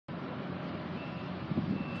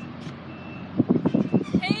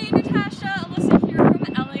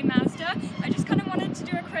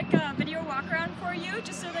quick video walk around for you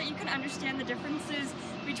just so that you can understand the differences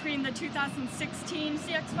between the 2016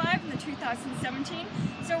 CX5 and the 2017.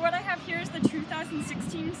 So what I have here is the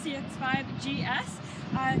 2016 CX5 GS.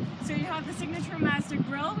 So you have the signature Mazda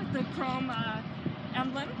grille with the chrome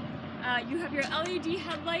emblem. You have your LED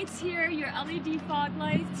headlights here, your LED fog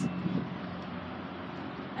lights.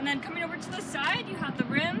 And then coming over to the side, you have the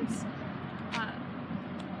rims.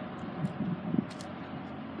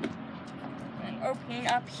 And opening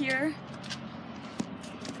up here.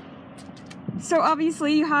 So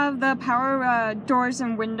obviously you have the power doors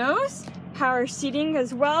and windows, power seating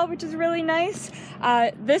as well, which is really nice.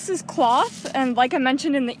 This is cloth, and like I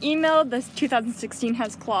mentioned in the email, this 2016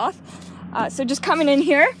 has cloth. So just coming in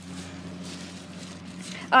here.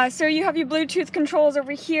 So you have your Bluetooth controls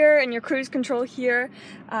over here and your cruise control here,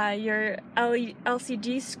 your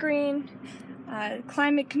LCD screen,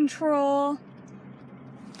 climate control,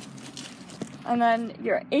 and then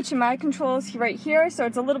your HMI controls right here, so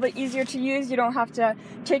it's a little bit easier to use. You don't have to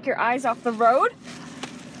take your eyes off the road.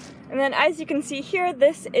 And then as you can see here,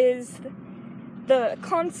 this is the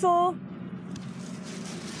console.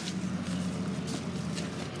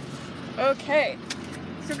 Okay.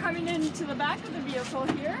 So coming into the back of the vehicle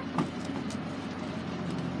here,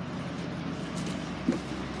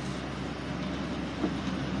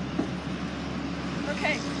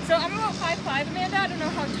 okay, so I'm about 5'5", Amanda, I don't know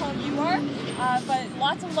how tall you are, but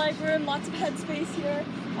lots of leg room, lots of headspace here,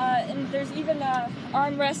 and there's even an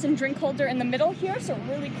armrest and drink holder in the middle here, so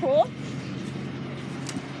really cool.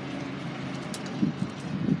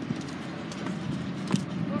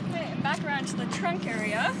 Okay, and back around to the trunk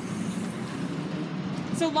area.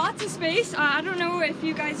 So lots of space. I don't know if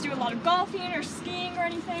you guys do a lot of golfing or skiing or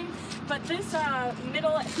anything, but this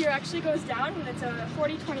middle here actually goes down, and it's a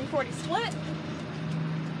 40-20-40 split.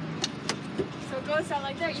 So it goes down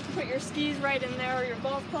like that. You can put your skis right in there or your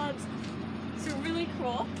golf clubs. So really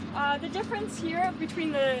cool. The difference here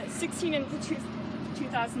between the 16 and the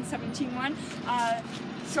 2017 one,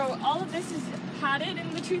 so all of this is padded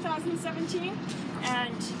in the 2017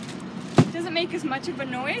 and doesn't make as much of a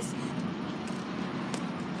noise.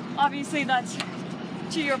 Obviously that's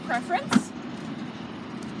to your preference.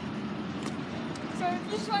 So if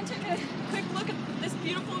you just want to take a quick look at this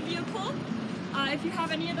beautiful vehicle, if you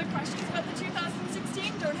have any other questions about the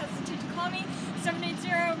 2016, don't hesitate to call me,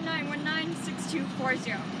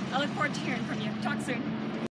 780-919-6240. I look forward to hearing from you. Talk soon.